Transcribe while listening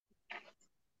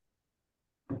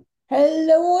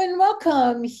Hello and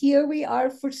welcome. Here we are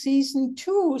for season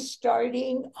 2,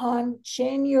 starting on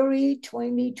January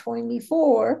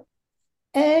 2024.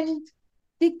 And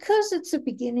because it's the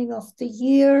beginning of the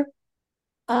year,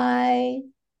 I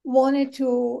wanted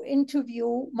to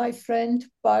interview my friend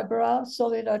Barbara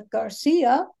Soledad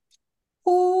Garcia,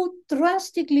 who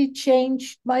drastically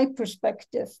changed my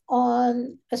perspective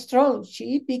on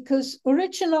astrology, because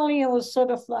originally I was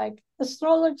sort of like,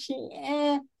 astrology,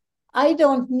 I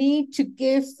don't need to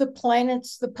give the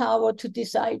planets the power to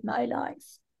decide my life.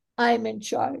 I'm in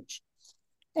charge.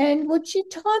 And what she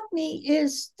taught me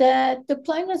is that the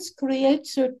planets create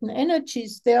certain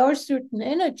energies. There are certain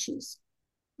energies,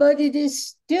 but it is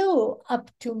still up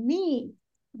to me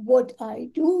what I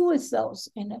do with those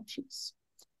energies.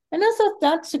 And I thought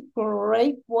that's a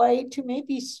great way to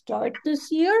maybe start this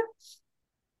year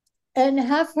and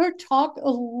have her talk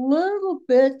a little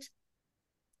bit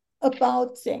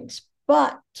about things.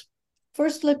 But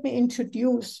first, let me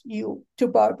introduce you to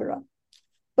Barbara.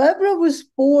 Barbara was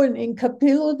born in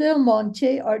Capilla del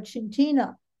Monte,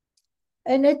 Argentina.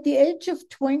 And at the age of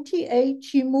 28,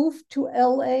 she moved to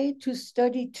LA to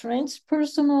study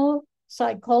transpersonal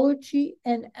psychology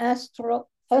and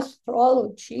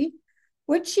astrology,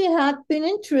 which she had been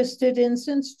interested in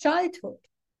since childhood.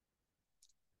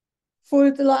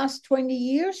 For the last 20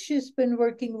 years, she's been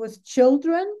working with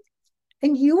children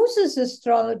and uses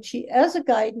astrology as a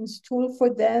guidance tool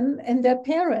for them and their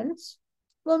parents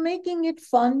while making it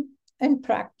fun and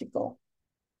practical.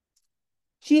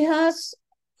 She's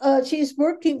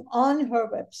working on her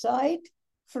website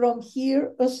from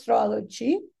Here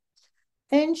Astrology,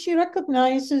 and she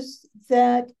recognizes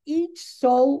that each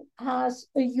soul has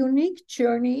a unique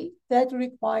journey that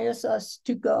requires us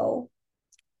to go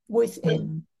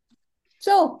within.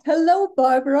 So, hello,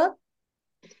 Barbara.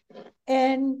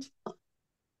 And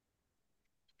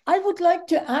I would like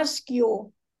to ask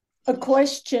you a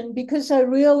question, because I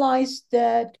realized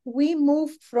that we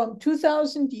moved from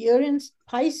 2000 years in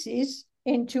Pisces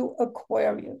into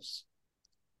Aquarius.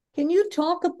 Can you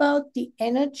talk about the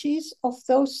energies of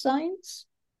those signs?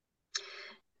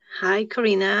 Hi,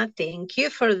 Corina. Thank you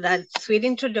for that sweet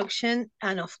introduction.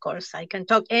 And of course, I can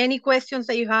talk any questions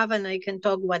that you have, and I can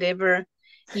talk whatever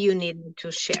you need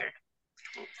to share.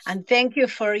 And thank you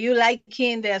for you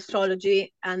liking the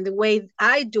astrology and the way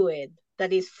I do it.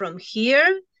 That is from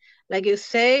here. Like you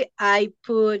say, I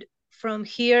put from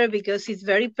here because it's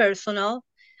very personal.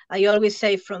 I always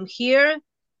say from here,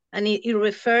 and it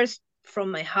refers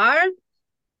from my heart,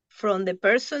 from the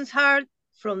person's heart,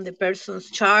 from the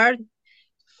person's chart,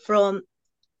 from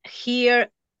here,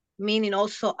 meaning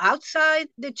also outside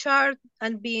the chart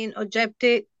and being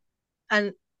objective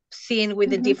and seeing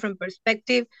with a different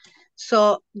perspective.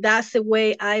 So that's the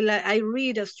way I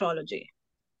read astrology.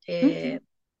 And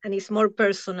it's more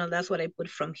personal. That's what I put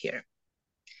from here.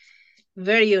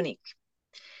 Very unique.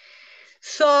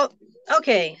 So,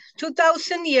 okay,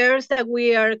 2000 years that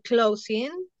we are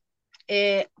closing.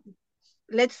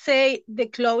 Let's say the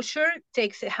closure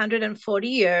takes 140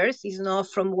 years. It's not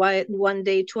from one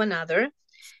day to another.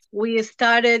 We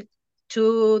started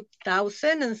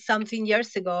 2000 and something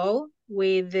years ago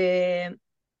with the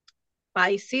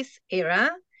Pisces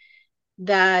era,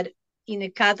 that in a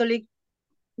Catholic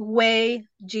way,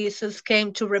 Jesus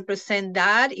came to represent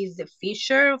that, is the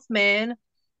fisher of men,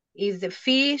 is the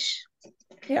fish,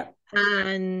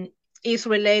 and is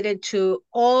related to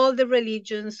all the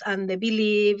religions and the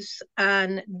beliefs,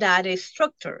 and that is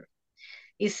structure.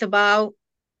 It's about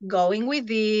going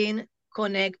within,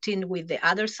 connecting with the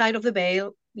other side of the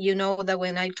veil. You know that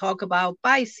when I talk about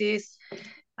Pisces,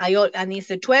 and it's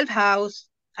the 12th house,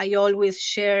 I always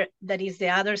share that is the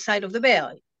other side of the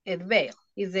veil. The veil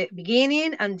is the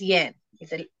beginning and the end.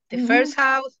 It's the first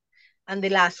house and the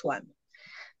last one.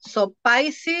 So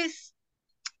Pisces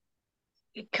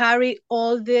carry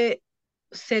all the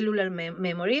cellular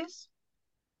memories.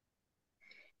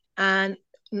 And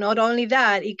not only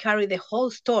that, it carry the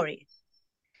whole story.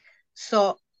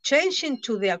 So changing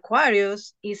to the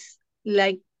Aquarius is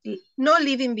like not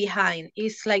leaving behind.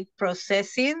 It's like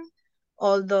processing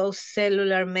all those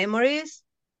cellular memories,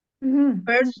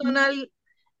 personal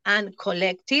and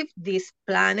collective, this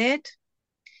planet,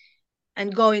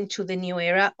 and going to the new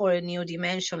era or a new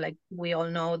dimension. Like we all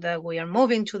know that we are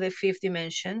moving to the 5th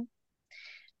dimension,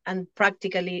 and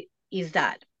practically is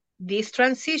that. This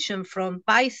transition from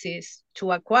Pisces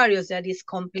to Aquarius that is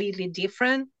completely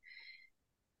different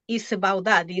is about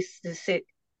that. It's a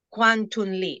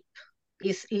quantum leap.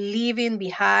 It's leaving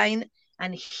behind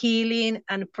and healing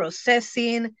and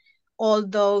processing all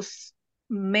those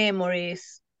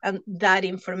memories and that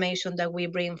information that we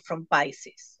bring from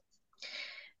Pisces.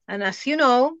 And as you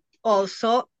know,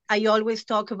 also, I always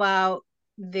talk about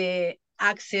the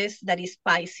axis that is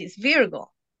Pisces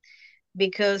Virgo,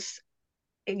 because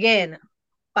again,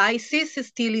 Pisces is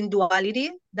still in duality.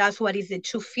 That's what is the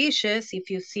two fishes. If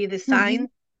you see the sign,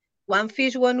 one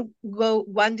fish go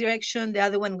one direction, the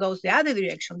other one goes the other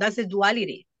direction. That's the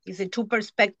duality. It's the two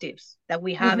perspectives that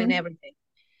we have in everything.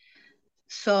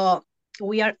 So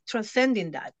we are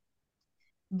transcending that.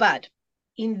 But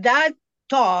in that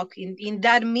talk, in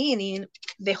that meaning,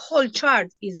 the whole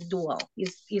chart is dual,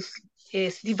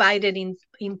 is divided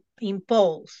in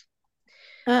poles,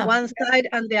 one side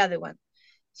and the other one.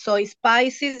 So it's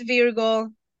Pisces, Virgo,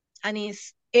 and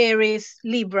it's Aries,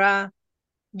 Libra,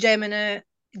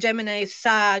 Gemini,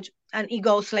 Sag, and it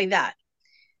goes like that.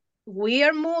 We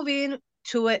are moving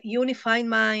to a unified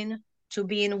mind, to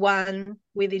being one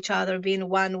with each other, being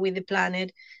one with the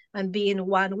planet, and being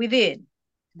one within.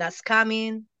 That's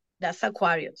coming, that's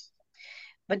Aquarius.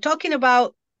 But talking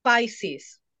about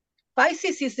Pisces,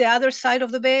 Pisces is the other side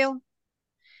of the veil.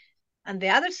 And the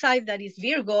other side, that is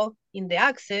Virgo, in the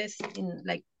axis,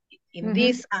 in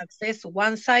this axis,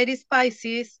 one side is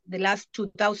Pisces, the last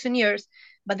 2,000 years,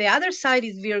 but the other side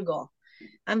is Virgo.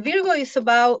 And Virgo is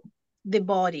about the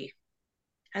body.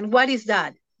 And what is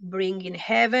that? Bringing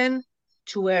heaven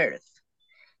to earth.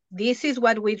 This is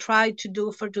what we try to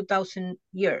do for 2,000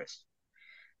 years.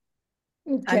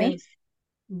 Okay. And it's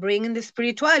bringing the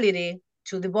spirituality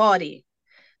to the body,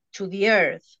 to the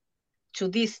earth, to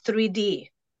this 3D.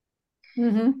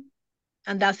 And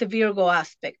that's the Virgo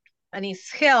aspect. And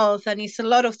it's health, and it's a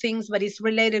lot of things, but it's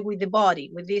related with the body,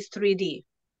 with this 3D.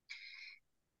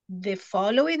 The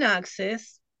following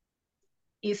axis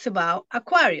is about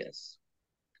Aquarius.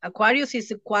 Aquarius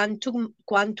is a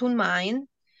quantum mind,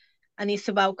 and it's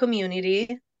about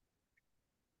community.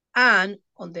 And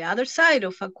on the other side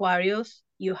of Aquarius,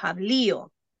 you have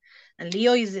Leo. And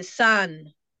Leo is the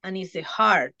sun, and it's the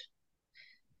heart.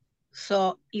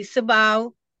 So it's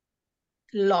about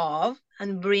love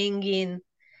and bringing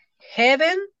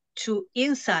heaven to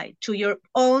inside, to your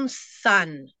own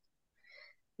sun.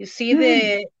 You see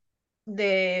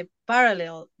the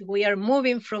parallel. We are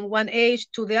moving from one age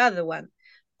to the other one.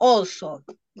 Also,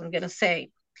 I'm going to say,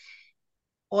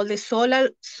 all the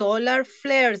solar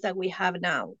flares that we have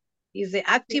now is the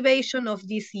activation of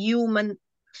these human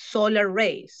solar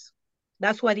rays.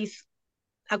 That's what is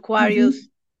Aquarius,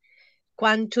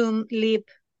 quantum leap,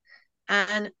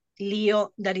 and Leo,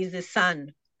 that is the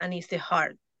sun, and is the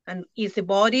heart. And is the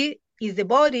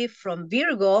body from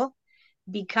Virgo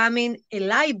becoming a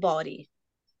light body,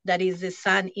 that is the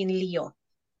sun in Leo.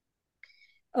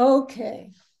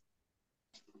 Okay.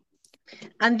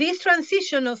 And this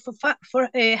transition of for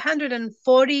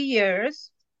 140 years,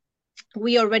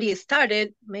 we already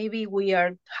started. Maybe we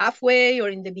are halfway or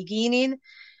in the beginning,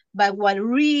 but what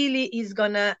really is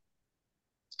gonna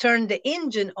turn the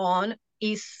engine on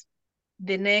is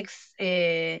in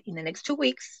the next 2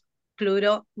 weeks,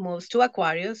 Pluto moves to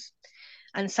Aquarius,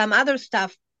 and some other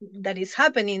stuff that is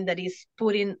happening that is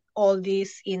putting all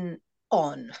this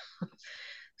on.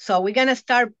 So we're gonna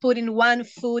start putting one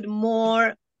foot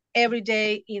more every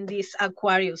day in this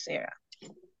Aquarius era.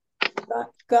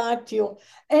 Got you.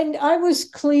 And I was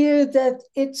clear that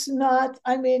it's not,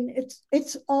 I mean,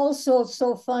 it's also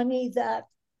so funny that,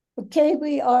 okay,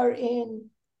 we are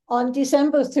on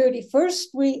December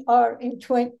 31st, we are in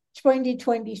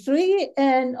 2023,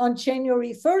 and on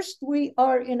January 1st, we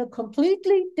are in a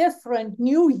completely different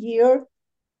new year.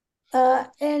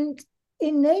 And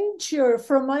in nature,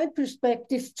 from my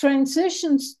perspective,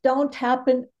 transitions don't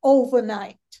happen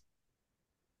overnight.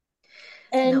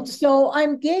 And no. So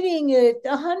I'm getting it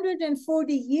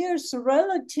 140 years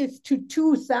relative to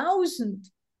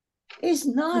 2000 is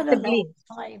not a long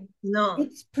time. No.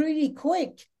 It's pretty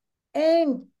quick.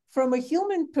 And from a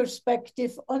human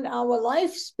perspective on our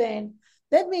lifespan,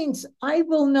 that means I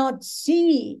will not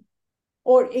see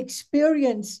or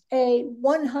experience a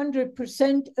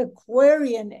 100%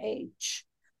 Aquarian age.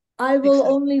 I will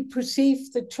only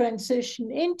perceive the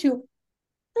transition into,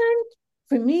 and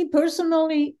for me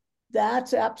personally,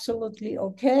 that's absolutely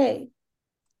okay.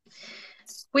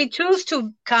 We choose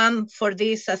to come for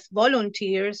this as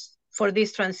volunteers for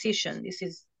this transition. This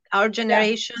is our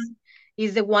generation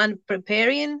is the one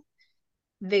preparing.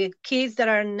 The kids that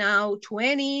are now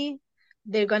 20,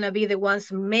 they're gonna be the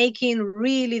ones making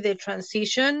really the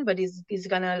transition, but it's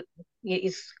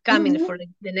coming for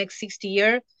the next 60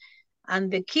 years. And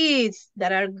the kids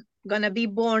that are gonna be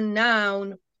born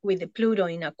now with the Pluto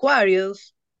in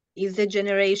Aquarius is the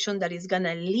generation that is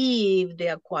gonna leave the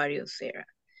Aquarius era.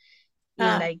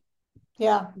 The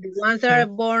ones that are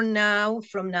born now,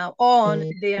 from now on,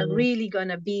 they are really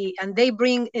gonna be, and they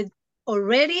bring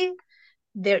already,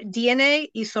 their DNA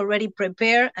is already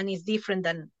prepared and is different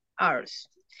than ours.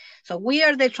 So we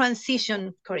are the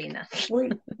transition, Corina.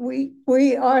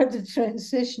 We are the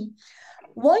transition.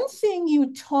 One thing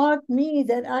you taught me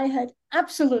that I had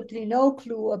absolutely no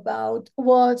clue about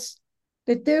was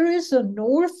that there is a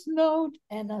north node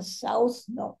and a south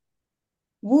node.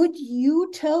 Would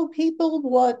you tell people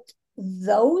what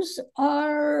those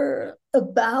are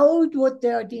about, what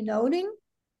they're denoting?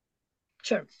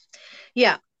 Sure.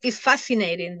 Yeah, it's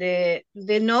fascinating. The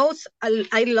nodes,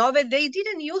 I love it. They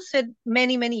didn't use it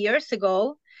many years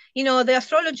ago. You know, the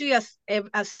astrology, as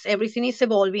everything is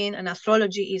evolving, and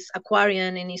astrology is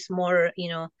Aquarian and is more, you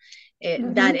know,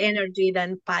 that energy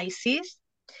than Pisces.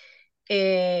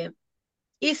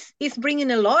 Is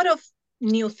bringing a lot of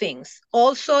new things.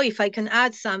 Also, if I can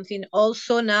add something,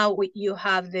 also now you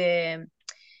have the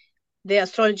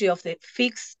astrology of the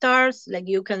fixed stars, like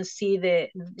you can see the,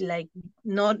 like,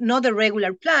 not the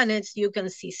regular planets, you can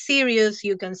see Sirius,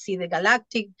 you can see the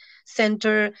galactic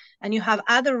center, and you have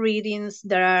other readings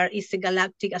that is the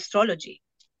galactic astrology.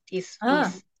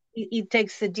 It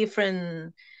takes a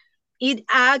different, it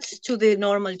adds to the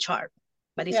normal chart,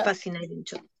 but it's fascinating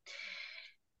too.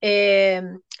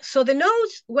 So the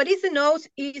nodes, what is the nodes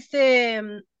is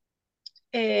the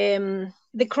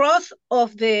cross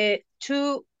of the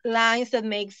two lines that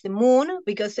makes the moon,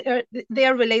 because they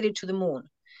are related to the moon.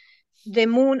 The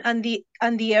moon and the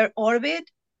Earth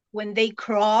orbit, when they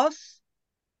cross,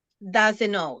 that's the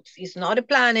nodes. It's not a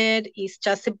planet, it's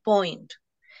just a point.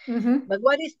 But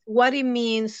what it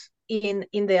means in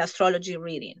the astrology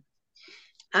reading.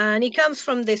 And it comes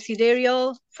from the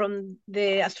sidereal, from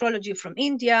the astrology from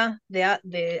India,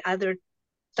 the other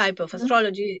type of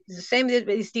astrology is the same, but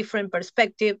it's different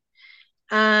perspective.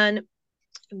 And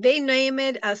they name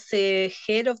it as the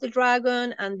head of the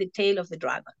dragon and the tail of the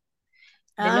dragon.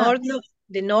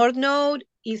 The north node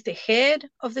is the head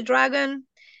of the dragon,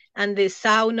 and the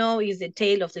south node is the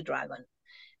tail of the dragon.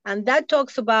 And that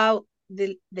talks about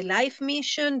the life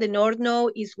mission. The north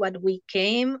node is what we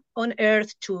came on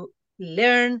Earth to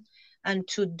learn and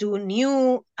to do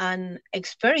new and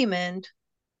experiment,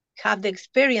 have the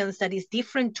experience that is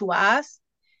different to us.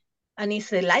 And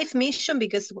it's a life mission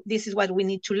because this is what we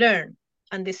need to learn.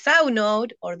 And the south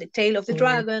node, or the tail of the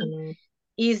dragon,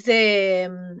 is they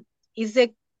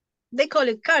call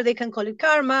it they can call it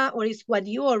karma, or it's what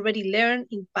you already learned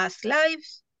in past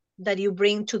lives that you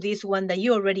bring to this one that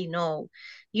you already know.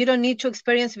 You don't need to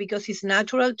experience because it's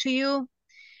natural to you,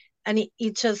 and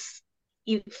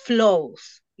it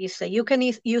flows. It's like you can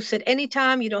use it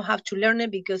anytime. You don't have to learn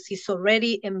it because it's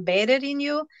already embedded in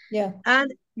you. Yeah.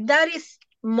 And that is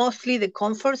mostly the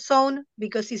comfort zone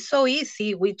because it's so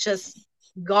easy. We just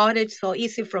got it so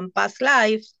easy from past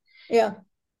lives. Yeah.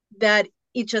 That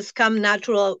it just come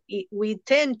natural. We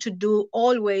tend to do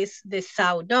always the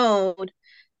south node,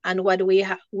 and what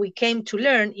we came to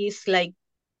learn is like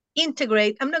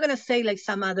integrate. I'm not gonna say like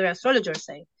some other astrologers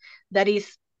say that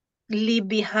is leave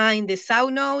behind the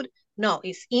south node. No,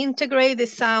 it's integrate the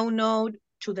south node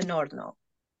to the north node.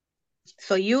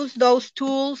 So use those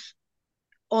tools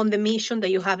on the mission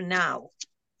that you have now.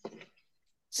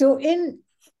 So in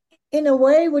a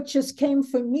way, what just came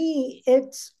for me,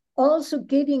 it's also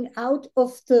getting out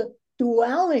of the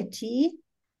duality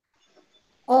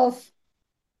of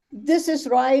this is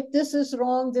right, this is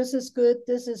wrong, this is good,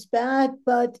 this is bad,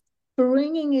 but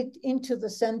bringing it into the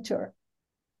center,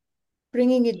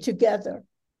 bringing it together.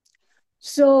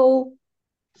 So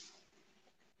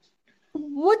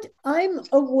what I'm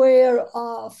aware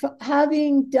of,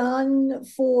 having done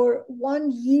for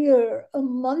 1 year a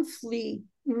monthly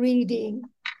reading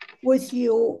with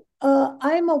you,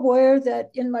 I'm aware that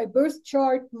in my birth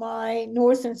chart, my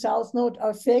north and south node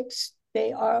are fixed.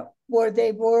 They are where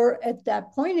they were at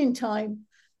that point in time,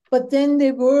 but then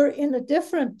they were in a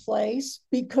different place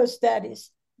because that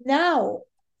is now.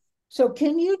 So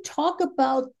can you talk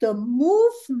about the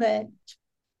movement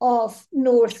of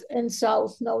north and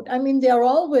south node? I mean, they're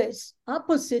always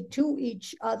opposite to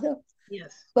each other.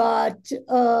 Yes. But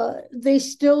they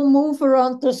still move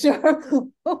around the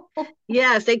circle.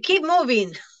 Yes, they keep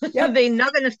moving. Yep. They're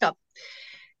not going to stop.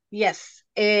 Yes.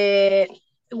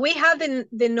 We have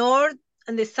the north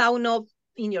and the south node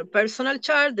in your personal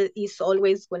chart. That is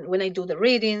always, when I do the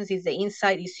readings, is the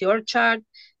inside is your chart.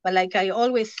 But like I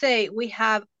always say, we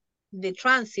have the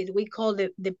transit. We call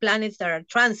the planets that are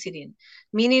transiting,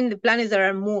 meaning the planets that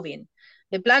are moving.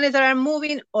 The planets that are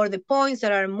moving, or the points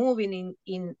that are moving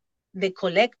in the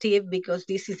collective, because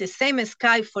this is the same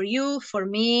sky for you, for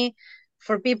me,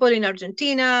 for people in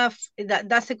Argentina.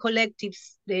 That's a collective,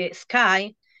 the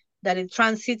sky that the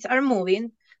transits are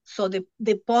moving. So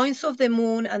the points of the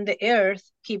moon and the earth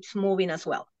keeps moving as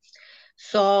well.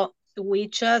 So we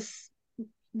just,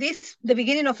 the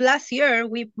beginning of last year,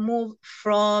 we moved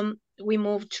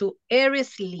to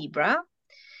Aries Libra,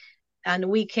 and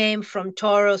we came from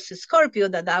Taurus Scorpio,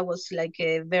 that was like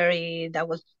that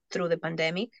was through the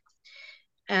pandemic.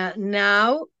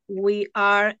 Now we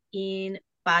are in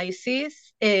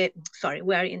Pisces, we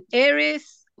are in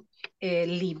Aries,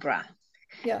 Libra.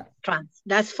 Yeah.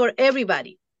 That's for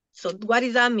everybody. So what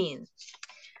does that mean?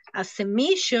 As a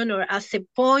mission, or as a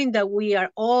point that we are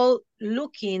all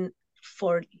looking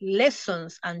for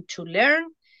lessons and to learn,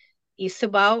 is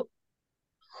about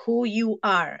who you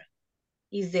are.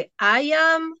 Is the I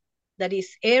am, that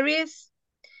is Aries,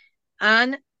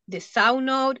 and the South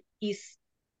Node is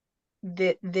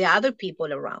the other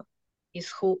people around, is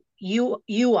who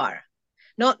you are.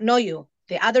 Not you,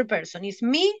 the other person is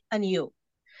me and you.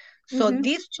 So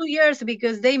these 2 years,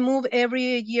 because they move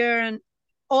every year and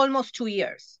almost 2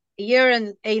 years, a year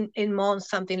and 8 months,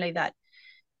 something like that.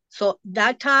 So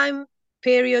that time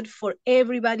period for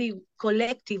everybody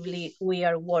collectively, we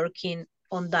are working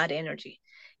on that energy.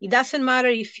 It doesn't matter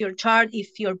if your chart,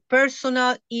 if your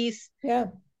personal is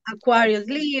Aquarius,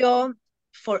 Leo.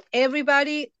 For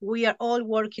everybody, we are all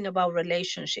working about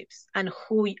relationships and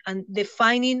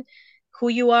defining who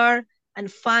you are and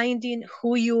finding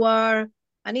who you are.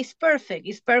 And it's perfect.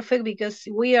 It's perfect because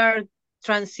we are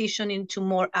transitioning to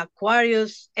more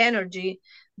Aquarius energy,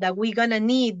 that we're gonna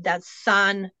need that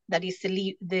sun, that is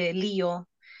the Leo,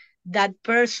 that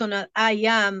personal I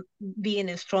am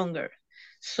being stronger.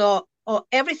 So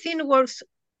everything works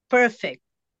perfect,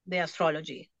 the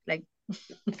astrology. Like,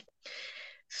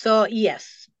 so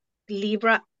yes,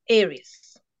 Libra,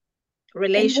 Aries. And what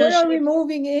are we Relationship.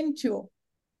 moving into?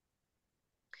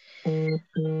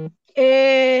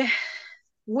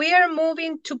 We are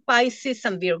moving to Pisces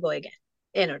and Virgo again,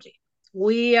 energy.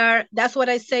 That's what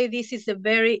I say, this is a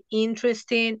very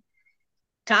interesting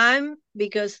time,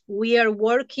 because we are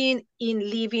working in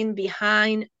leaving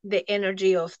behind the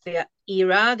energy of the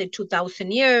era, the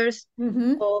 2000 years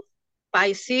of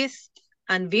Pisces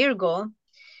and Virgo.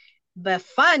 But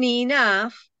funny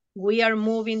enough, we are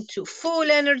moving to full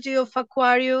energy of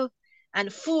Aquarius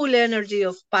and full energy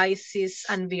of Pisces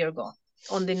and Virgo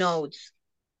on the nodes.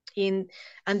 And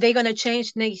they're gonna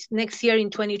change next year in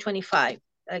 2025.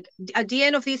 Like at the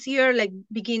end of this year, like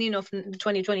beginning of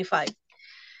 2025.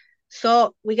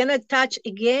 So we're gonna touch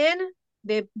again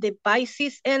the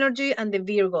Pisces energy and the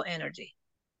Virgo energy.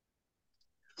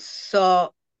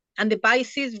 So, and the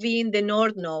Pisces being the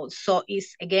North Node. So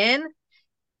it's again,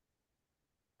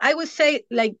 I would say,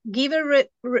 like, give a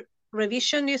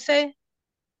revision, you say?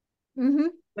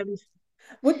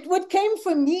 What came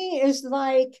for me is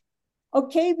like,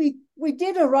 okay, we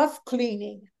did a rough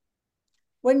cleaning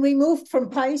when we moved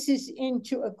from Pisces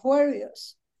into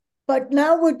Aquarius, but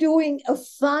now we're doing a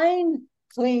fine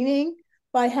cleaning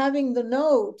by having the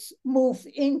nodes move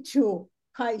into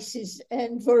Pisces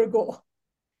and Virgo.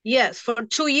 Yes, for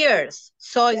 2 years.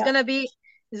 So it's gonna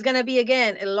be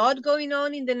again a lot going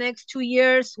on in the next 2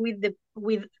 years with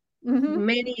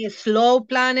many slow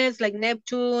planets like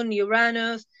Neptune,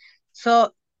 Uranus.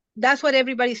 So that's what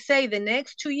everybody say. The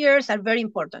next 2 years are very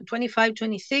important. 25,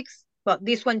 26, but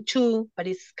this one too, but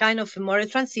it's kind of more a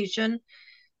transition.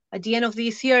 At the end of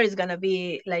this year is gonna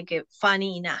be like a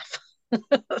funny enough.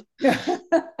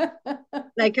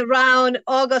 Like around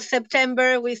August,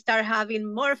 September, we start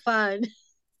having more fun.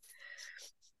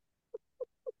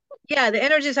 Yeah, the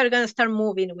energies are going to start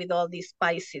moving with all these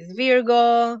Pisces,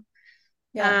 Virgo,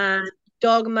 and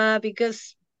dogma,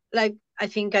 because like I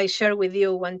think I shared with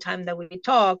you one time that we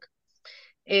talk,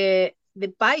 the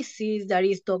Pisces that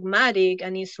is dogmatic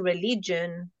and is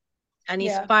religion and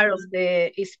is part of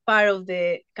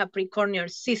the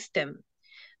Capricornian system.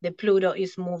 The Pluto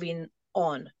is moving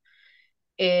on.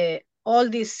 All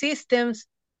these systems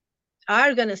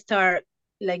are going to start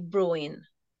like brewing,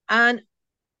 and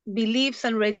beliefs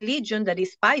and religion that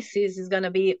is Pisces is going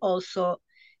to be also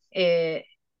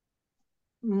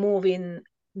moving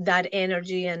that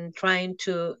energy and trying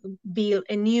to build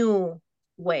a new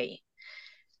way.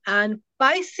 And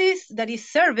Pisces, that is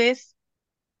service.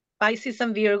 Pisces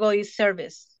and Virgo is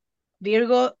service.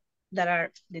 Virgo, that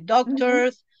are the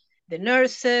doctors, the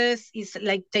nurses, is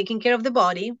like taking care of the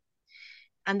body.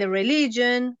 And the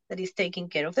religion, that is taking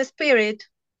care of the spirit.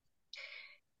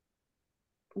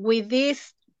 With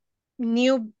this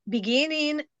new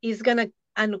beginning is gonna,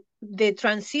 and the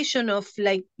transition of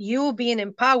like you being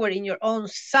empowered in your own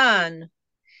sun,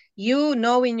 you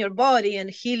knowing your body and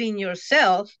healing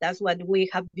yourself. That's what we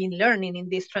have been learning in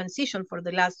this transition for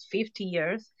the last 50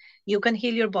 years. You can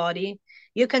heal your body,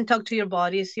 You can talk to your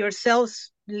bodies, your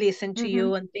cells listen to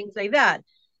you and things like that.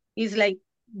 It's like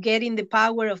getting the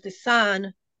power of the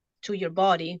sun to your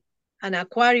body. And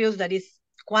Aquarius, that is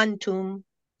quantum,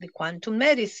 the quantum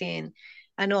medicine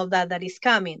and all that that is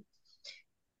coming.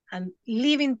 And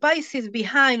leaving Pisces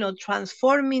behind or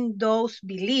transforming those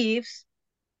beliefs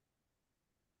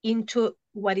into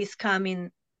what is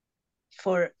coming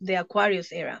for the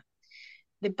Aquarius era.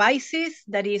 The Pisces,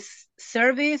 that is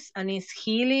service and is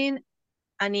healing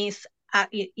and is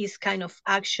kind of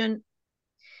action,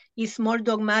 is more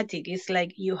dogmatic. It's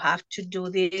like you have to do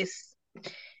this.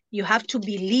 You have to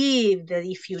believe that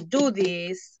if you do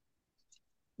this,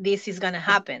 this is going to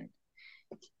happen.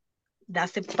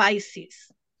 That's the Pisces.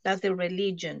 That's the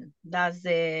religion. That's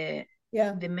the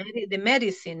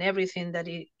medicine, everything that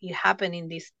it happened in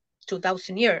this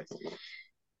 2000 years.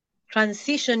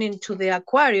 Transitioning to the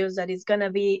Aquarius, that is going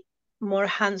to be more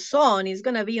hands-on, is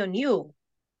going to be on you.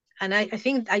 And I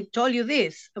think I told you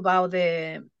this about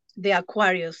the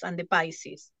Aquarius and the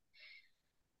Pisces.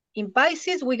 In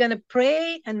Pisces, we're going to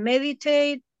pray and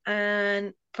meditate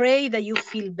and pray that you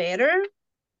feel better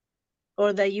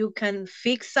or that you can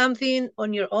fix something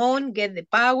on your own, get the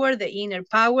power, the inner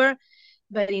power.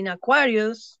 But in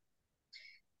Aquarius,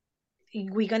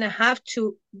 we're going to have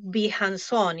to be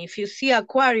hands-on. If you see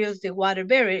Aquarius, the water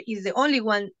bearer, is the only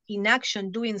one in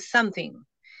action doing something.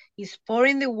 He's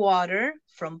pouring the water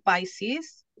from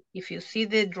Pisces. If you see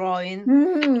the drawing,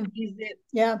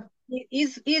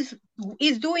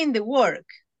 is doing the work.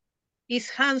 Is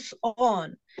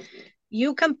hands-on.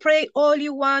 You can pray all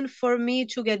you want for me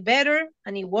to get better,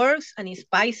 and it works, and it's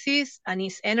Pisces, and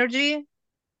it's energy.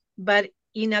 But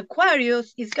in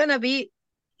Aquarius, it's gonna be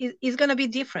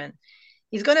different.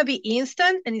 It's gonna be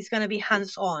instant, and it's gonna be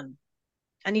hands-on,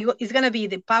 and it's gonna be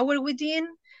the power within,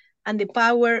 and the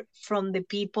power from the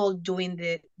people doing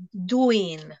the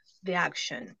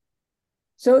action.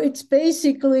 So it's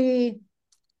basically,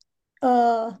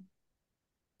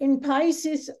 in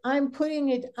Pisces, I'm putting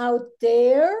it out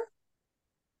there,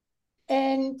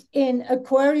 and in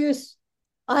Aquarius,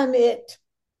 I'm it.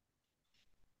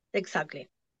 Exactly.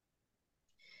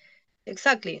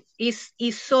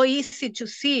 It's so easy to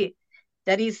see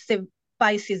that is the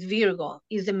Pisces Virgo.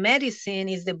 Is the medicine,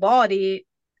 is the body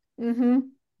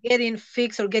getting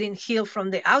fixed or getting healed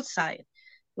from the outside.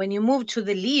 When you move to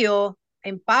the Leo,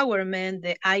 empowerment,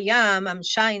 the I am, I'm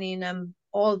shining, I'm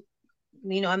all,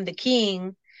 I'm the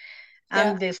king,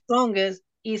 I'm the strongest,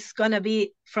 is gonna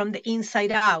be from the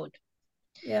inside out.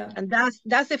 Yeah. And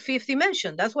that's the fifth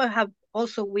dimension. That's what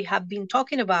we have been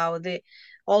talking about. I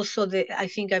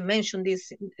think I mentioned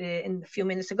this in a few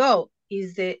minutes ago,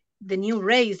 is the new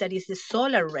race, that is the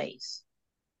solar race.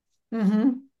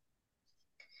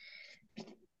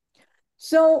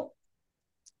 So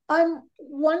I'm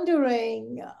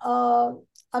wondering,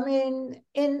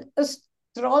 in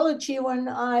astrology, when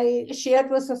I shared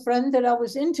with a friend that I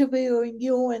was interviewing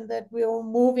you and that we were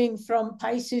moving from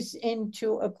Pisces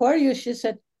into Aquarius, she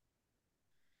said,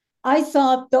 I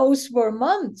thought those were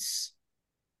months.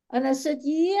 And I said,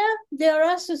 yeah,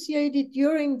 they're associated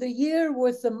during the year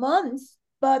with the month,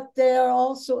 but they're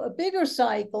also a bigger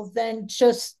cycle than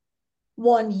just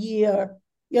 1 year,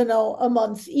 a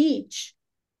month each.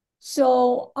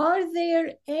 So are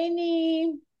there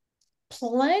any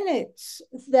planets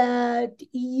that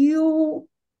you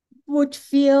would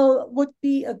feel would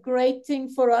be a great thing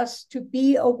for us to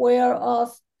be aware of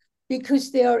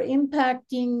because they are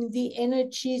impacting the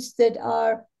energies that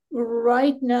are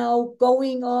right now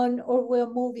going on or we're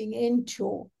moving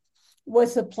into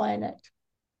with the planet?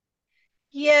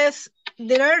 Yes,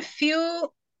 there are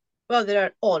few, well, there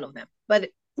are all of them, but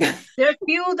there are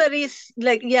few that is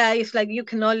like, it's like you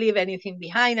cannot leave anything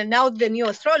behind. And now the new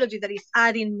astrology that is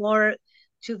adding more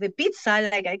to the pizza,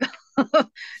 like I go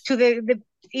to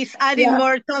is adding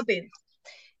more toppings.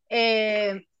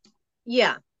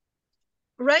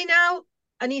 Right now,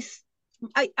 and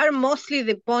are mostly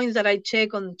the points that I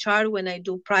check on the chart when I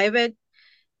do private,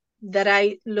 that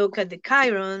I look at the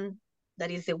Chiron, that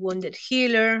is the wounded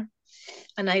healer,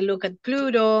 and I look at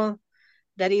Pluto,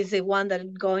 that is the one that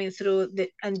is going through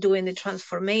and doing the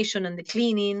transformation and the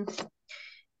cleaning.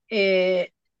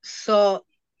 So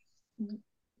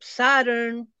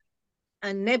Saturn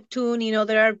and Neptune,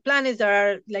 there are planets that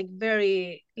are like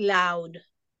very loud.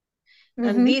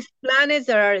 And these planets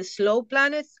that are slow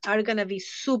planets are going to be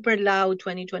super loud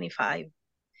 2025.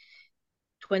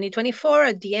 2024,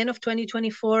 at the end of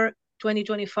 2024,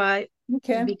 2025,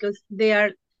 because they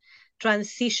are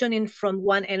transitioning from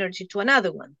one energy to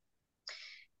another one.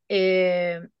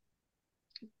 Any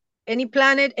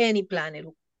planet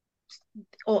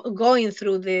going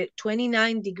through the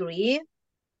 29 degree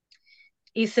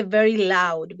is a very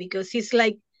loud, because it's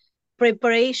like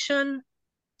preparation.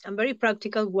 I'm very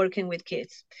practical working with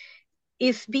kids.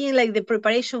 It's being like the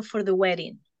preparation for the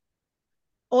wedding.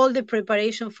 All the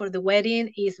preparation for the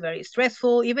wedding is very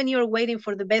stressful. Even you're waiting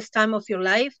for the best time of your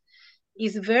life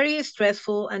is very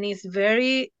stressful, and is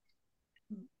very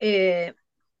uh,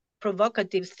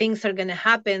 provocative. Things are going to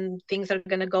happen. Things are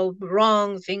going to go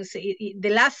wrong. The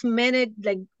last minute,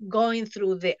 like going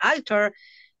through the altar,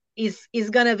 is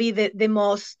going to be the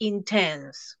most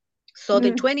intense. So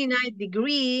the 29th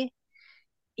degree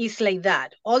is like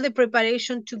that. All the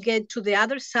preparation to get to the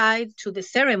other side, to the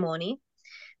ceremony,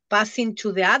 passing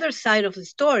to the other side of the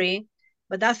story.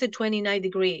 But that's the 29th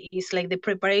degree. It's like the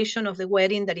preparation of the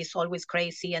wedding that is always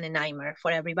crazy and a nightmare for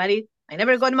everybody. I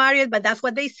never got married, but that's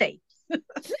what they say.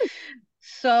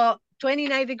 So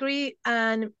 29th degree,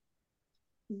 and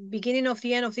beginning of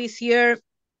the end of this year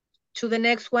to the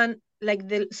next one, like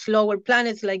the slower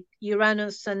planets like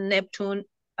Uranus and Neptune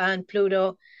and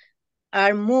Pluto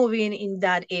are moving in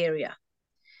that area.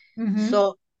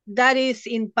 So that is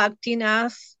impacting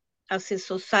us as a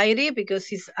society, because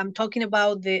I'm talking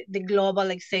about the global,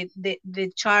 like say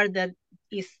the chart that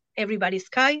is everybody's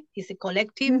sky, is a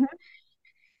collective.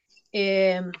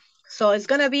 So it's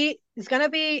gonna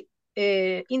be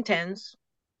intense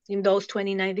in those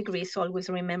 29 degrees. Always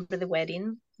remember the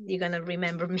wedding. You're gonna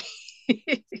remember me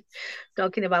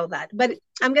talking about that. But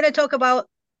I'm gonna talk about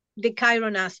the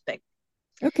Chiron aspect.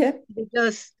 Okay.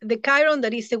 Because the Chiron,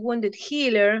 that is a wounded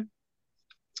healer,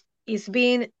 is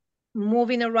been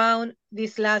moving around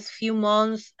these last few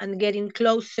months and getting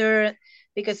closer,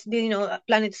 because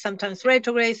planets sometimes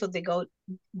retrograde, so they go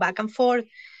back and forth.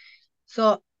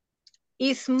 So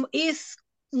is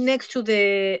next to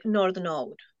the North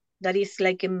Node. That is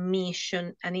like a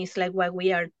mission, and it's like what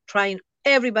we are trying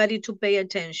everybody to pay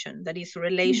attention. That is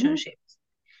relationships.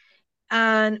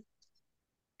 And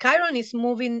Chiron is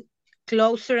moving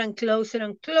closer and closer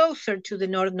and closer to the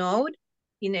North Node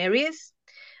in Aries.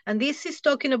 And this is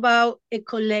talking about a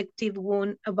collective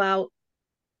wound about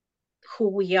who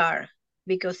we are,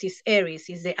 because it's Aries,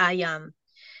 it's the I am.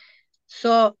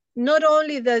 So not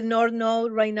only the North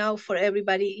Node right now for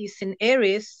everybody is in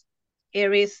Aries,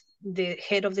 the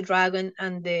head of the dragon,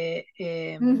 and the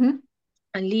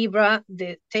and Libra,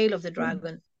 the tail of the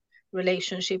dragon,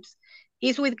 relationships,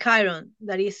 is with Chiron,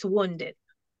 that is wounded.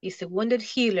 It's a wounded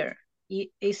healer. It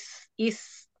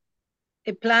is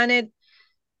a planet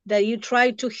that you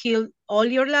try to heal all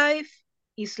your life.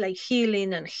 It's like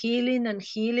healing and healing and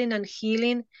healing and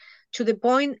healing, to the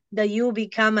point that you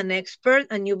become an expert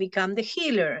and you become the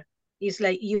healer. It's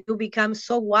like you become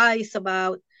so wise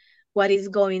about what is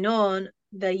going on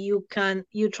that you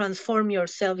transform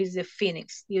yourself as a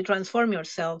phoenix. You transform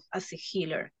yourself as a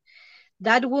healer.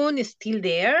 That wound is still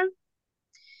there,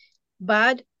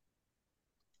 but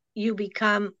you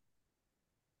become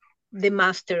the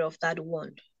master of that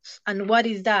wound. And what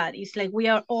is that? It's like we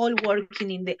are all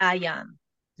working in the I am.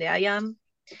 The I am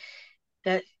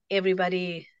that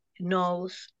everybody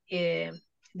knows.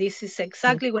 This is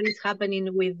exactly what is happening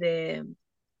with the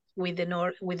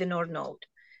North Node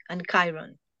and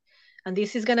Chiron. And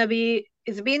this is gonna be,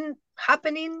 it's been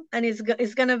happening, and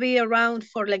it's gonna be around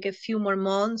for like a few more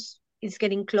months. It's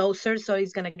getting closer, so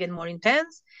it's gonna get more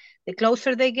intense. The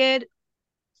closer they get,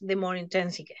 the more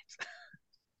intense it gets.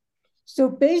 So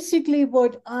basically,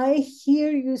 what I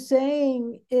hear you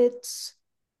saying, it's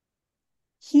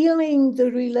healing the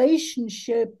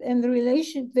relationship, and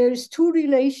there's two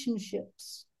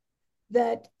relationships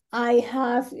that I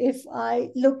have. If I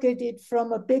look at it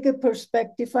from a bigger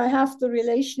perspective, I have the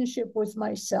relationship with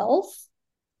myself,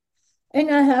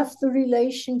 and I have the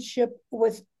relationship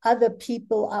with other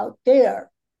people out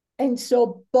there. And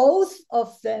so both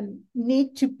of them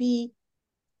need to be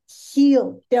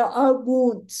healed. There are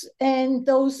wounds, and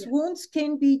those wounds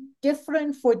can be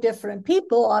different for different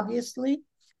people, obviously.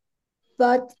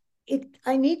 But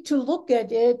I need to look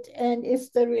at it, and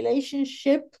if the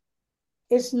relationship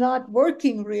is not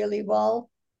working really well,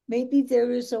 maybe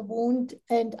there is a wound,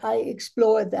 and I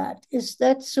explore that. Is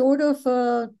that sort of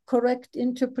a correct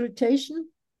interpretation?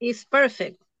 It's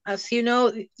perfect. As you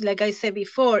know, like I said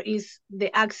before, is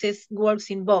the axis works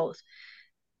in both.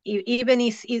 Even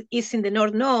is in the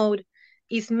North Node,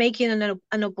 is making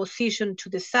an opposition to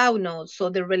the South Node, so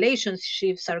the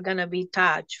relationships are gonna be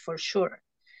touched for sure.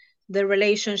 The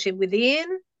relationship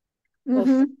within,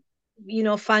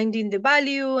 of finding the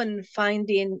value and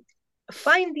finding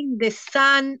the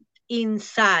sun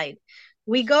inside.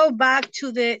 We go back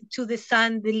to the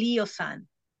sun, the Leo sun.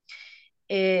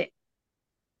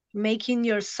 Making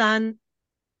your sun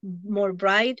more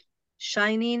bright,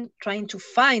 shining, trying to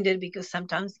find it, because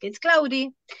sometimes it gets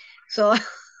cloudy. So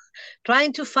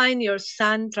trying to find your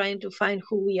sun, trying to find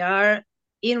who we are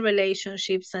in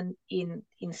relationships and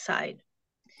inside.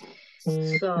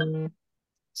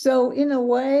 So in a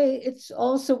way, it's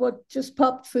also what just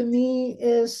popped for me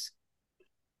is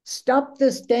stop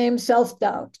this damn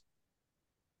self-doubt.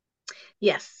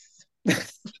 Yes.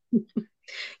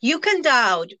 You can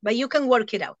doubt, but you can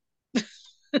work it out.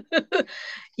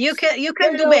 you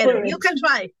can do better. You can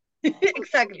try.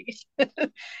 Exactly.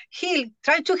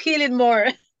 Try to heal it more.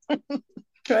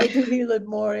 Try to heal it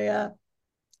more, yeah.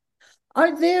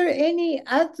 Are there any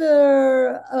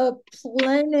other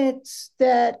planets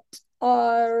that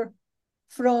are,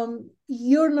 from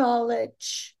your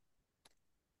knowledge,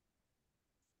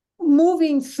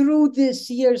 moving through this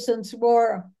year, since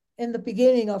we're in the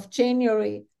beginning of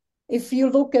January? If you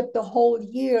look at the whole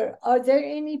year, are there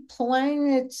any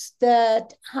planets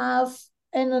that have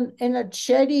an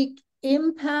energetic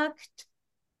impact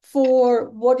for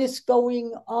what is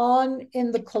going on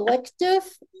in the collective,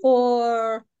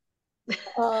 or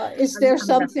is there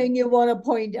something you want to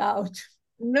point out?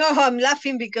 No, I'm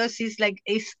laughing because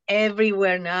it's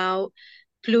everywhere now.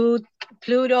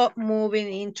 Pluto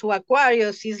moving into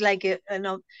Aquarius is like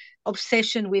an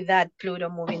obsession with that, Pluto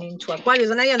moving into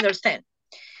Aquarius. And I understand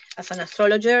as an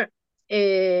astrologer,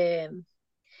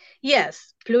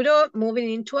 yes, Pluto moving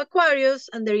into Aquarius.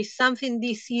 And there is something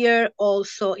this year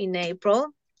also in April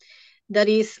that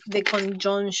is the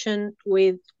conjunction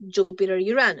with Jupiter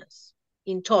Uranus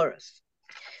in Taurus.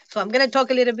 So I'm going to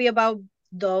talk a little bit about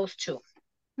those two.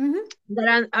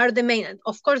 That are the main.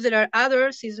 Of course, there are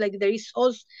others. It's like there is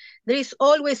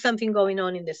always something going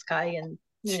on in the sky, and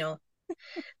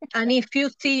and if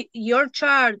you see your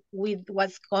chart with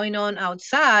what's going on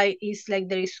outside, it's like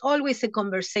there is always a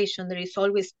conversation. There is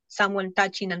always someone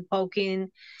touching and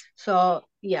poking. So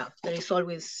yeah, there is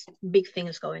always big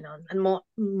things going on, and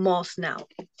most now.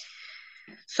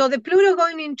 So the Pluto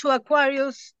going into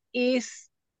Aquarius is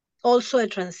also a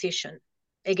transition.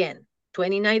 Again,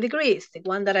 29 degrees, the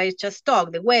one that I just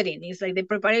talked, the wedding, is like the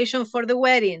preparation for the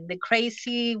wedding, the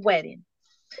crazy wedding.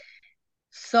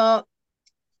 So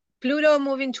Pluto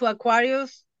moving to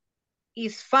Aquarius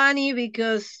is funny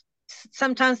because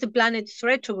sometimes the planet's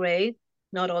retrograde,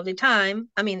 not all the time.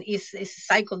 I mean, it's a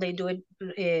cycle, they do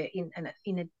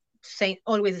it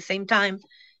always the same time.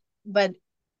 But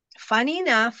funny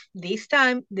enough, this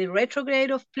time, the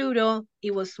retrograde of Pluto,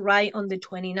 it was right on the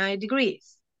 29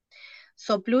 degrees.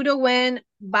 So Pluto went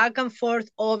back and forth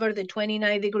over the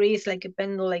 29 degrees, like a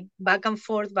pendulum, like back and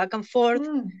forth,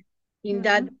 in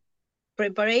that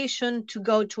preparation to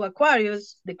go to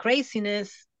Aquarius, the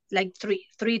craziness, like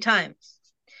three times.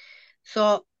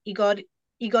 So it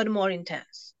got more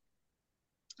intense.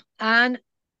 And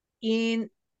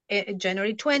in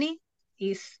January 20,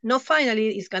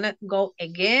 finally, it's gonna go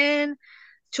again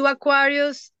to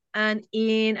Aquarius. And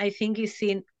I think it's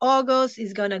in August,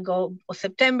 it's gonna go, or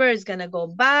September, it's gonna go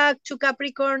back to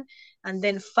Capricorn. And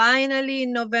then finally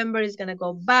in November, it's gonna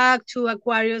go back to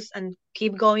Aquarius and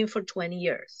keep going for 20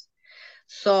 years.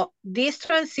 So this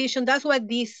transition, that's what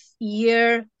this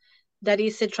year, that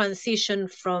is a transition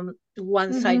from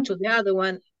one side to the other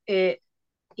one,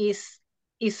 is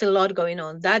a lot going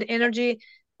on. That energy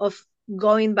of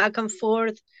going back and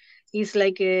forth is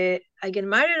like I get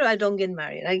married or I don't get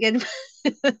married.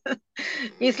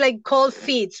 It's like cold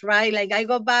feet, right? Like I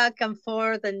go back and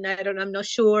forth and I'm not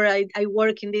sure. I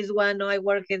work in this one or I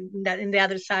work in the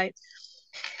other side.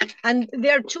 And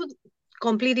there are two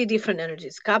completely different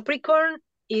energies. Capricorn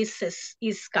is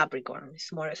Capricorn.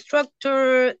 It's more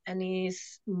structured and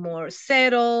is more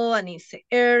settled and it's an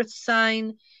earth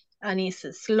sign and is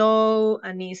slow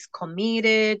and is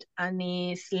committed and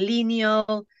is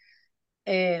lineal.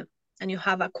 And you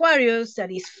have Aquarius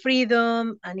that is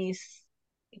freedom and is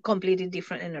completely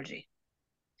different energy.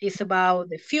 It's about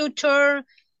the future.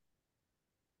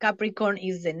 Capricorn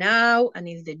is the now and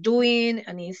is the doing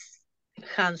and is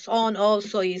hands-on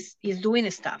also, is doing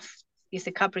stuff. It's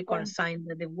a Capricorn sign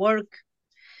that the work.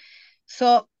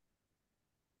 So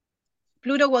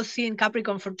Pluto was seeing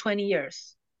Capricorn for 20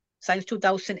 years, since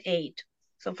 2008.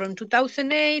 So from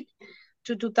 2008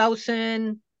 to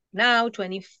 2000, now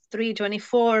 23,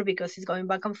 24, because it's going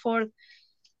back and forth,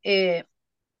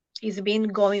 it's been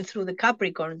going through the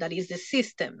Capricorn, that is the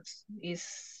systems, is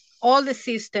all the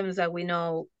systems that we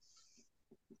know,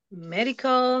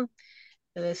 medical,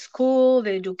 the school,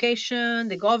 the education,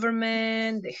 the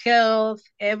government, the health,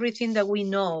 everything that we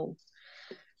know.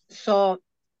 So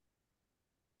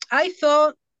I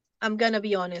thought, I'm going to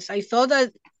be honest, I thought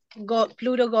that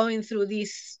Pluto going through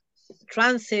these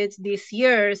transits, these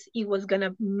years, it was going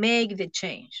to make the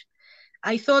change.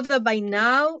 I thought that by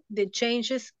now the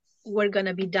changes were going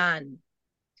to be done.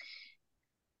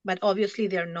 But obviously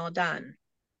they're not done.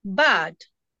 But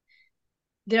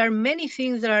there are many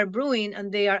things that are brewing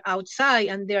and they are outside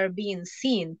and they are being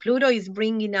seen. Pluto is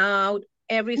bringing out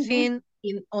everything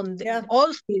on the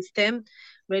all system,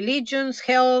 religions,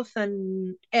 health,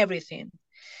 and everything.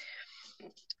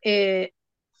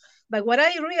 But what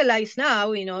I realize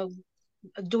now,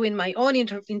 doing my own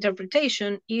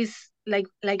interpretation is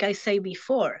like I say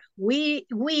before, we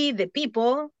the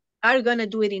people are gonna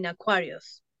do it in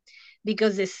Aquarius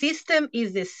because the system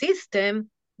is the system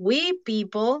we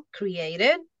people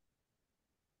created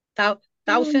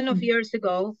thousands of years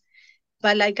ago.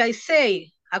 But like I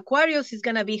say, Aquarius is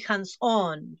gonna be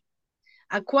hands-on.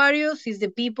 Aquarius is the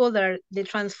people that the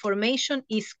transformation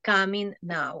is coming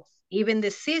now. Even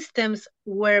the systems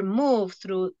were moved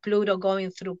through Pluto going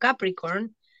through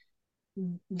Capricorn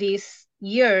these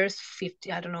years,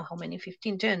 50, I don't know how many,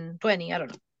 15, 10, 20, I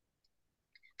don't know,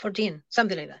 14,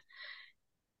 something like that.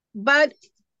 But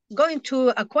going to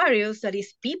Aquarius, that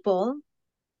is people,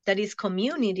 that is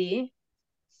community,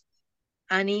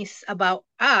 and is about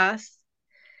us,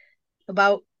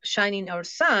 about shining our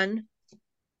sun,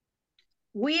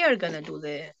 we are going to do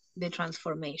the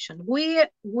transformation. We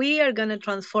are going to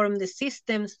transform the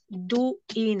systems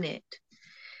doing it.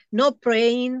 No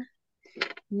praying,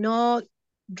 no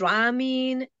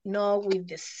drumming, no with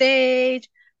the sage.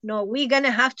 No, we're going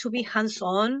to have to be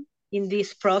hands-on in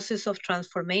this process of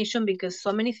transformation because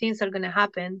so many things are going to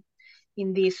happen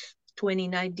in these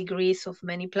 29 degrees of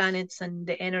many planets and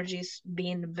the energies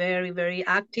being very, very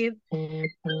active.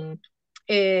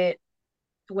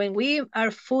 When we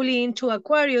are fully into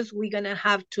Aquarius, we're going to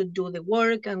have to do the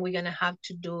work and we're going to have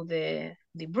to do the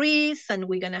breeze and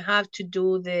we're going to have to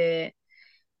do the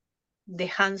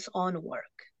hands-on work.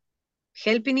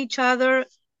 Helping each other.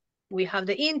 We have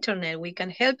the internet. We can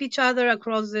help each other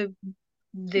across the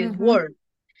world.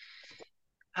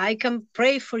 I can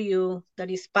pray for you, that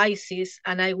is Pisces,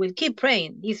 and I will keep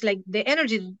praying. It's like the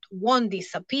energy won't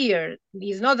disappear.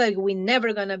 It's not that we're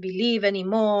never going to believe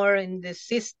anymore in the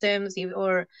systems,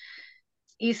 or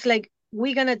it's like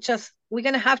we're going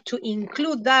to have to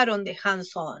include that on the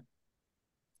hands-on.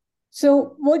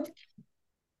 So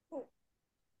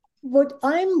what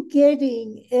I'm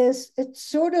getting is it's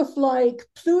sort of like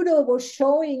Pluto was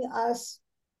showing us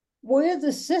where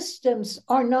the systems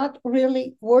are not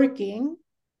really working.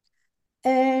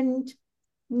 And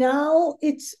now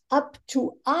it's up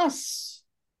to us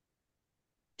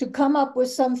to come up with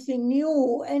something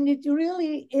new. And it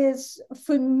really is,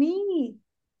 for me,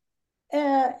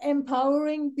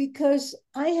 empowering because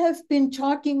I have been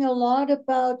talking a lot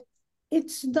about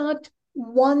it's not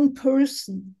one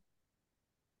person,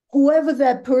 whoever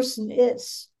that person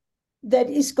is, that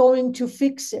is going to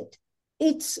fix it.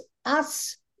 It's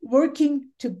us working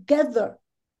together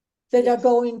that are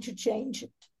going to change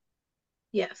it.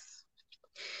 Yes.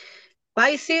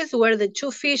 Pisces were the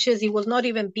two fishes. It was not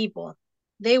even people.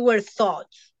 They were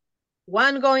thoughts.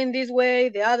 One going this way,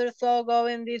 the other thought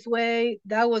going this way.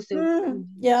 That was the...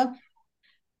 yeah.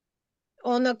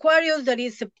 On Aquarius, that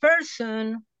is a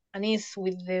person and is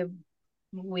with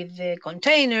the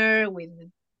container, with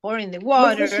pouring the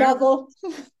water. With the shovel.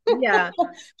 Yeah.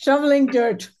 Shoveling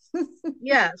dirt.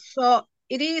 Yeah. So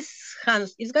it is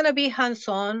it's going to be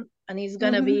hands-on and it's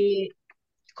going to be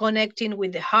connecting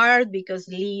with the heart because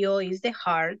Leo is the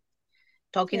heart,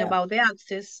 talking about the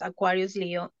axis, Aquarius,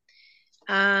 Leo,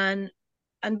 and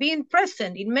being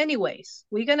present in many ways.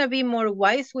 We're going to be more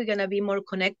wise. We're going to be more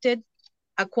connected.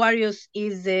 Aquarius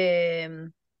is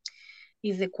the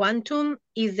quantum,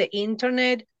 is the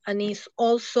internet, and is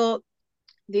also,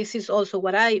 this is also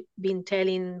what I've been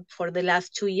telling for the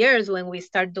last 2 years when we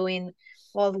start doing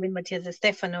all with Matias De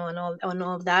Stefano and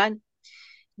all that.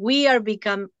 We are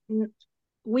going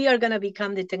to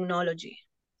become the technology.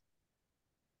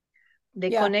 The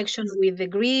connection with the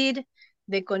grid,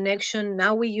 the connection,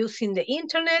 now we're using the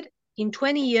internet. In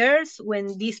 20 years,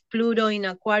 when this Pluto in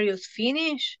Aquarius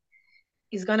finish,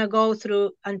 is going to go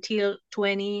through until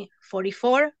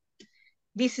 2044.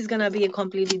 This is going to be a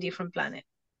completely different planet.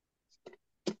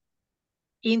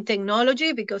 In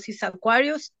technology, because it's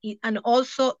Aquarius, and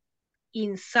also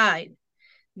inside,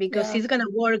 because it's going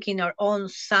to work in our own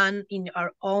sun, in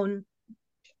our own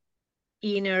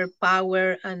inner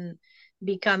power and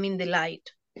becoming the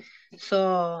light.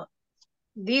 So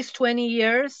these 20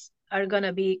 years are going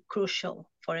to be crucial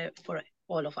for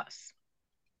all of us.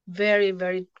 Very,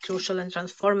 very crucial and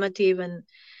transformative and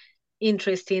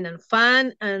interesting and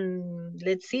fun. And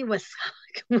let's see what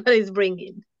it's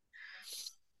bringing.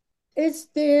 Is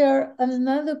there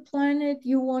another planet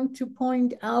you want to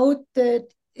point out that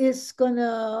is going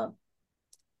to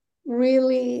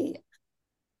really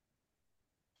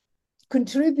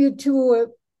contribute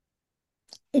to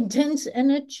intense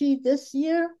energy this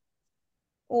year?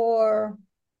 Or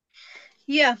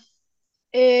yeah,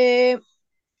 Neptune,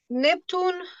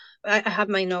 I have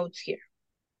my notes here.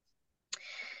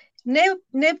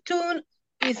 Neptune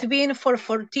is been for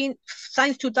 14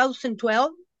 since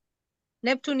 2012.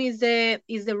 Neptune is the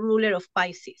ruler of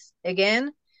Pisces.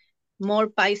 Again, more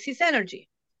Pisces energy.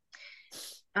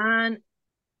 And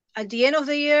at the end of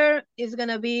the year,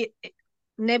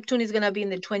 Neptune is gonna be in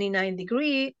the 29th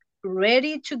degree,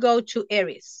 ready to go to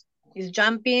Aries. It's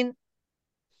jumping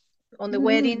on the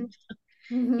wedding.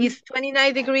 It's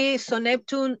 29 degrees, so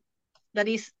Neptune, that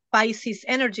is Pisces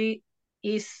energy,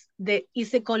 is the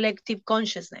collective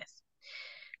consciousness.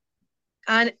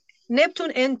 And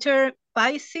Neptune entered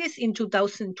Pisces in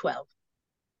 2012.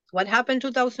 What happened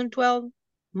 2012?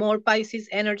 More Pisces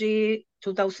energy.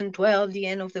 2012, the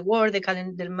end of the war,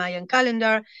 the Mayan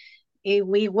calendar.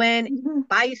 We went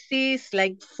Pisces,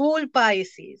 like full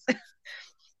Pisces.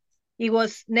 It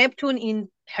was Neptune in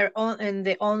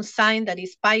the own sign that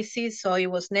is Pisces, so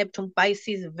it was Neptune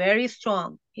Pisces, very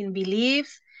strong in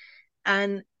beliefs,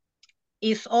 and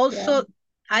is also,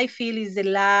 I feel, is the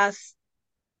last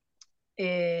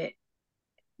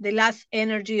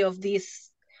energy of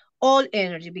this all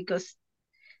energy, because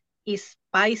it's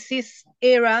Pisces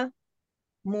era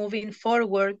moving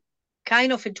forward,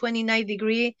 kind of a 29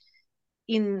 degree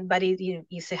but it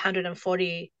is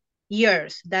 140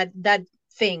 years, that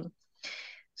thing.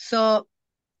 So,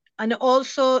 and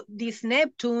also this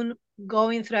Neptune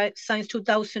going through since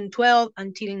 2012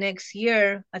 until next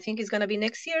year. I think it's going to be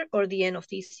next year or the end of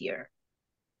this year.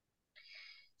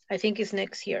 I think it's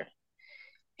next year.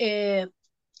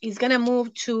 It's going to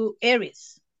move to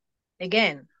Aries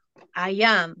again. I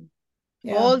am.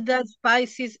 Yeah. All that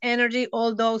Pisces energy,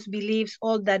 all those beliefs,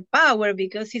 all that power,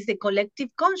 because it's the collective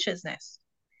consciousness.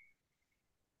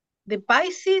 The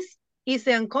Pisces is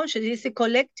the unconscious, it's the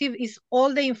collective, is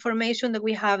all the information that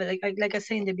we have, like I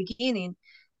said in the beginning,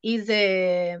 is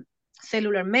the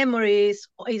cellular memories,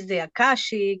 is the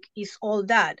Akashic, is all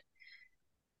that.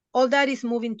 All that is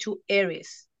moving to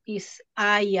Aries, is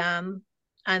I am,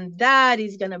 and that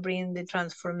is going to bring the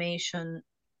transformation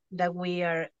that we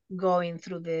are going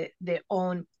through, their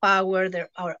own power,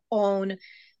 our own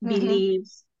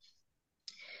beliefs.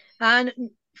 And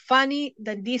funny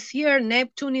that this year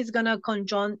Neptune is gonna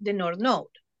conjunct the North Node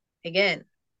again.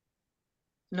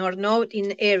 North Node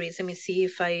in Aries. Let me see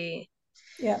if I'm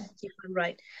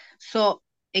right. So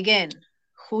again,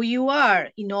 who you are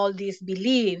in all these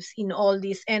beliefs, in all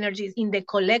these energies, in the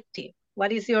collective.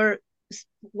 What is your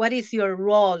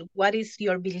role? What is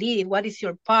your belief? What is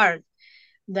your part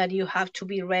that you have to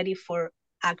be ready for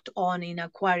act on in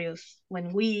Aquarius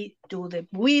when we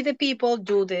the people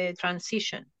do the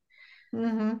transition.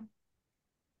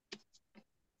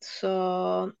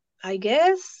 So I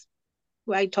guess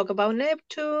I talk about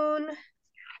Neptune,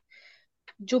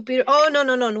 Jupiter. Oh,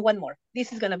 no, one more.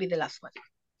 This is going to be the last one.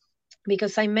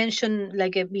 Because I mentioned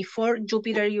before,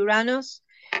 Jupiter, Uranus,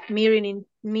 meeting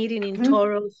in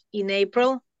Taurus in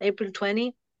April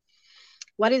 20.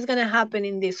 What is going to happen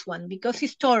in this one? Because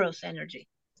it's Taurus energy.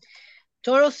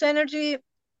 Taurus energy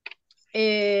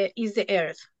is the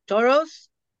Earth. Taurus,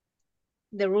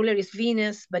 the ruler is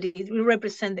Venus, but it will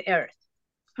represent the Earth.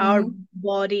 Our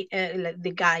body,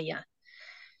 the Gaia.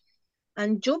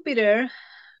 And Jupiter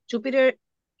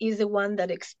is the one that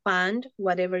expands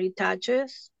whatever it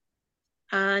touches.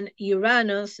 And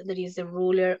Uranus, that is the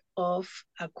ruler of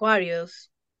Aquarius,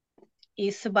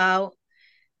 is about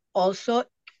also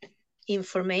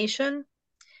information,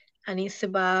 and it's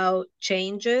about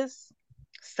changes,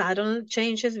 subtle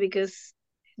changes, because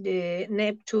the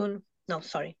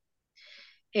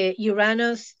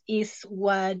Uranus is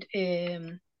what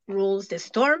rules the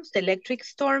storms, the electric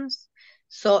storms.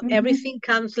 So everything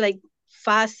comes like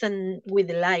fast and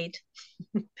with light.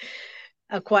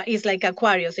 It's like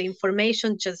Aquarius, the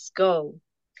information just go.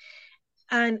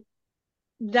 And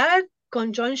that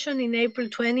conjunction in April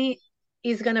 20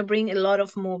 is going to bring a lot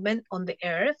of movement on the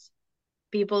Earth.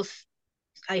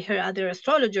 I heard other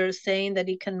astrologers saying that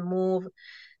it can move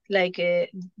like the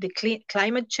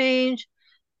climate change,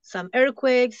 some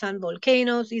earthquakes, some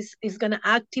volcanoes. Is going to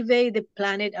activate the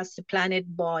planet as a planet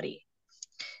body,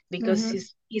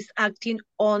 because it's acting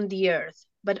on the Earth,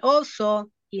 but also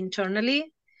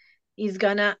internally is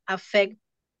going to affect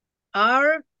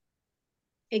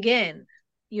again,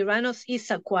 Uranus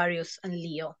is Aquarius and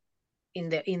Leo in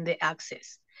the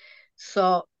axis.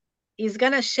 So it's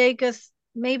going to shake us.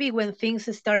 Maybe when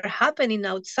things start happening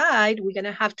outside, we're going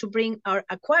to have to bring our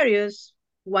Aquarius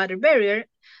water barrier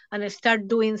and start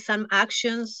doing some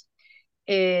actions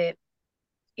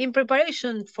in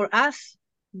preparation for us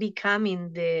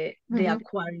becoming the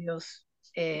Aquarius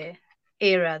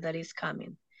era that is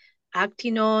coming,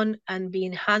 acting on and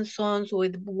being hands-on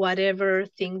with whatever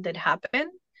thing that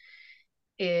happened.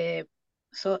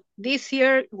 So this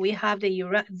year we have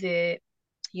the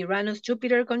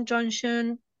Uranus-Jupiter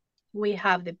conjunction. We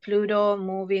have the Pluto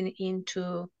moving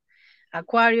into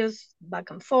Aquarius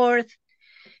back and forth.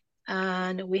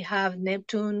 And we have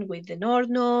Neptune with the North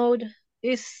Node.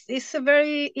 It's a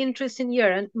very interesting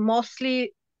year, and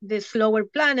mostly the slower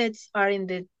planets are in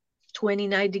the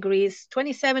 29 degrees,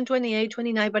 27, 28,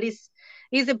 29, but it's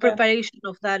the preparation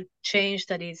of that change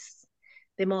that is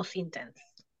the most intense.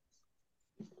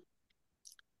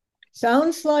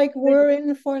 Sounds like we're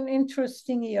in for an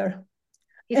interesting year.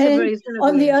 And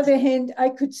on the other hand, I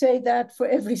could say that for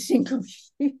every single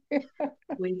year.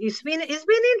 It's been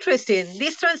interesting.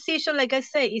 This transition, like I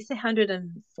say, is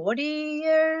 140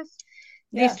 years.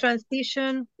 Yeah. This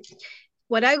transition,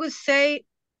 what I would say,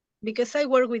 because I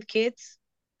work with kids,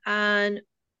 and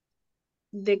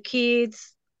the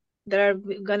kids that are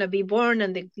gonna be born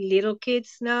and the little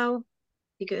kids now,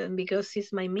 because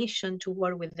it's my mission to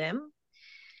work with them.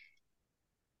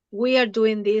 We are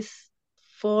doing this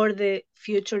for the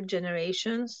future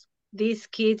generations. These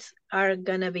kids are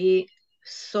gonna be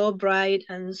so bright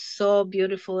and so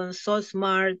beautiful and so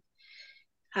smart,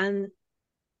 and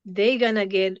they're gonna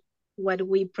get what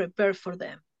we prepare for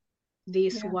them,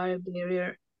 this wire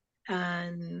barrier,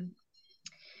 and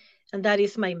that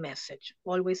is my message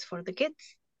always for the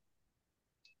kids,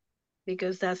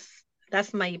 because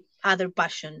that's my other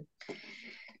passion.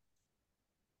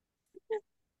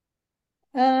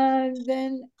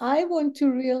 Then I want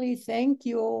to really thank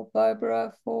you,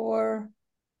 Barbara, for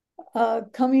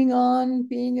coming on,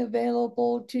 being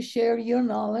available to share your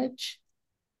knowledge.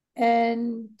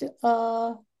 And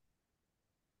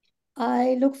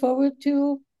I look forward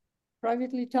to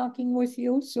privately talking with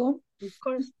you soon. Of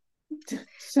course.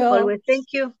 So always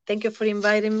thank you. Thank you for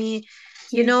inviting me.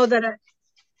 You know that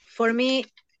for me,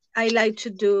 I like to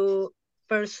do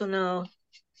personal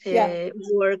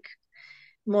work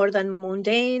more than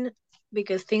mundane,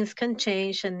 because things can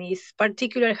change, and it's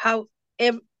particular how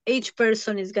each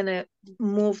person is going to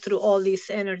move through all these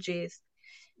energies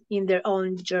in their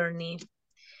own journey.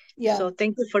 So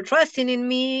thank you for trusting in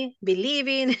me,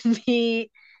 believing in me,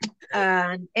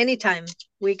 and anytime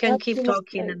we can keep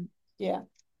talking. And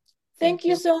thank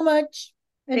you so much.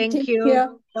 And thank you. Care.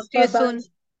 Talk to you soon.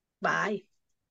 Bye.